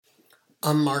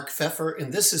I'm Mark Pfeffer,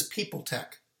 and this is People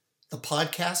Tech, the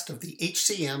podcast of the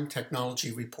HCM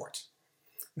Technology Report.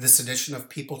 This edition of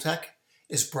People Tech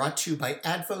is brought to you by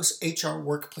Advos HR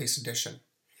Workplace Edition.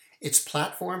 Its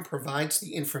platform provides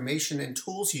the information and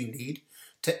tools you need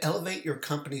to elevate your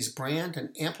company's brand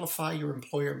and amplify your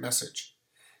employer message.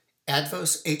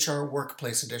 Advos HR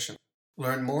Workplace Edition.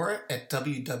 Learn more at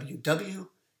www.advos.io.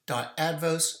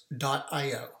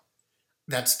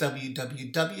 That's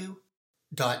www.advos.io.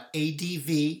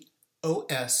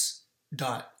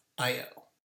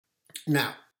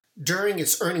 Now, during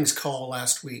its earnings call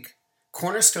last week,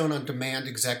 Cornerstone On Demand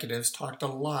executives talked a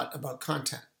lot about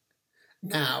content.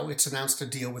 Now, it's announced a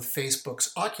deal with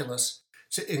Facebook's Oculus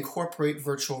to incorporate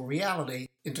virtual reality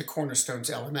into Cornerstone's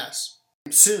LMS.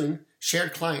 Soon,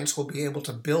 shared clients will be able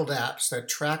to build apps that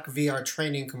track VR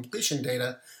training completion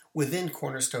data within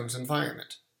Cornerstone's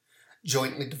environment.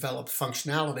 Jointly developed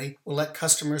functionality will let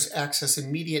customers access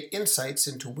immediate insights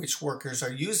into which workers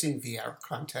are using VR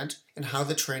content and how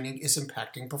the training is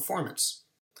impacting performance.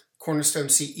 Cornerstone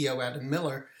CEO Adam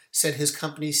Miller said his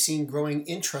company's seen growing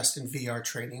interest in VR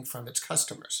training from its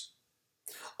customers.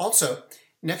 Also,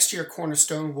 next year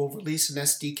Cornerstone will release an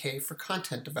SDK for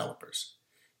content developers.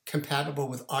 Compatible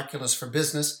with Oculus for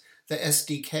Business, the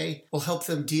SDK will help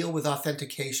them deal with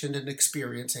authentication and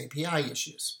experience API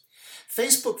issues.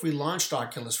 Facebook relaunched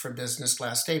Oculus for Business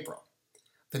last April.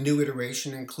 The new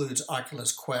iteration includes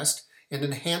Oculus Quest and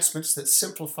enhancements that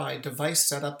simplify device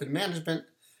setup and management,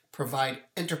 provide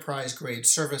enterprise-grade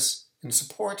service and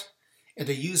support, and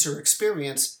a user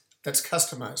experience that's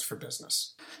customized for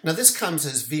business. Now, this comes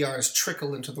as VR's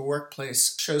trickle into the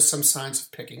workplace shows some signs of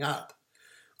picking up.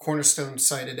 Cornerstone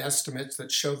cited estimates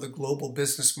that show the global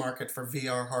business market for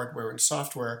VR hardware and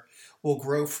software will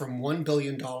grow from $1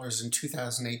 billion in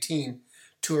 2018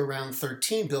 to around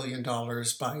 $13 billion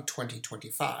by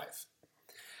 2025.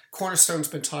 Cornerstone's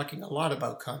been talking a lot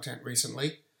about content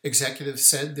recently. Executives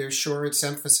said they're sure its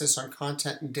emphasis on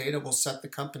content and data will set the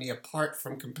company apart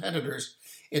from competitors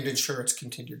and ensure its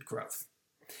continued growth.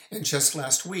 And just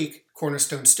last week,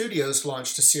 Cornerstone Studios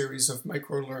launched a series of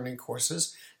micro-learning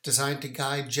courses designed to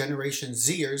guide Generation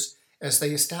Zers as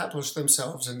they establish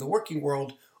themselves in the working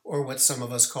world, or what some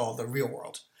of us call the real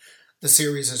world. The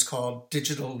series is called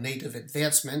Digital Native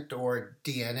Advancement, or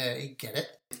DNA, get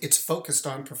it? It's focused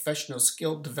on professional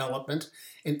skill development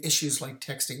and issues like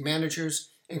texting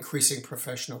managers, increasing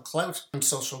professional clout on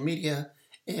social media,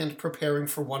 and preparing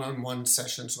for one-on-one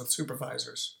sessions with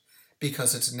supervisors,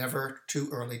 because it's never too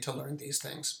early to learn these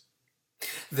things.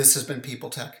 This has been People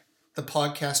Tech, the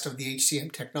podcast of the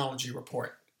HCM Technology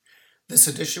Report. This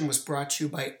edition was brought to you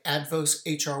by Advos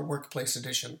HR Workplace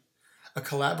Edition, a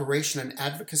collaboration and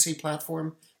advocacy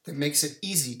platform that makes it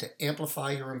easy to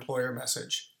amplify your employer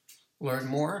message. Learn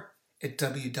more at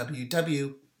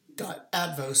www.advos.io.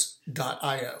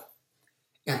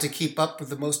 And to keep up with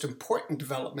the most important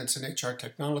developments in HR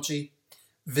technology,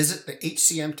 visit the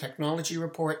HCM Technology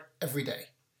Report every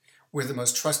day. We're the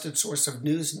most trusted source of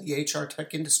news in the HR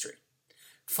tech industry.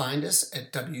 Find us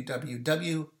at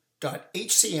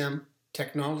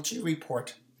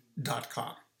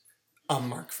www.hcmtechnologyreport.com. I'm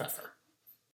Mark Pfeffer.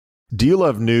 Do you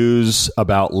love news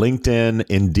about LinkedIn,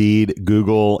 Indeed,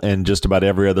 Google, and just about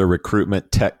every other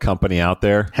recruitment tech company out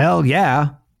there? Hell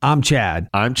yeah. I'm Chad.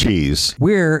 I'm Cheese.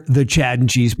 We're the Chad and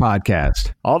Cheese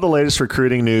Podcast. All the latest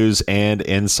recruiting news and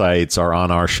insights are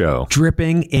on our show.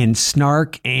 Dripping in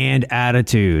snark and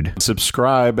attitude.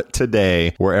 Subscribe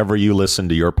today wherever you listen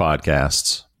to your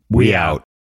podcasts. We out.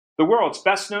 The world's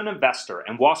best-known investor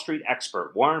and Wall Street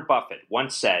expert Warren Buffett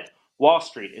once said, "Wall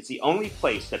Street is the only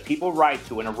place that people ride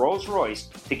to in a Rolls-Royce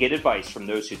to get advice from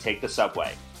those who take the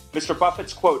subway." Mr.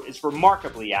 Buffett's quote is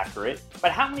remarkably accurate,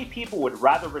 but how many people would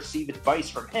rather receive advice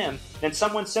from him than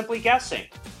someone simply guessing?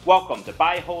 Welcome to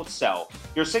Buy, Hold, Sell,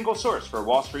 your single source for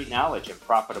Wall Street knowledge and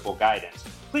profitable guidance.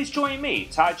 Please join me,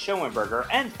 Todd Schoenberger,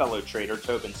 and fellow trader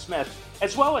Tobin Smith,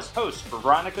 as well as host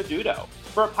Veronica Dudo,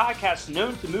 for a podcast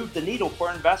known to move the needle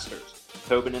for investors.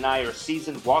 Tobin and I are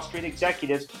seasoned Wall Street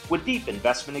executives with deep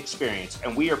investment experience,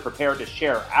 and we are prepared to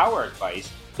share our advice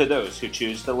to those who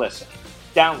choose to listen.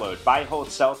 Download Buy, Hold,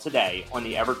 Sell today on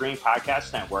the Evergreen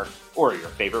Podcast Network or your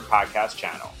favorite podcast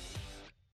channel.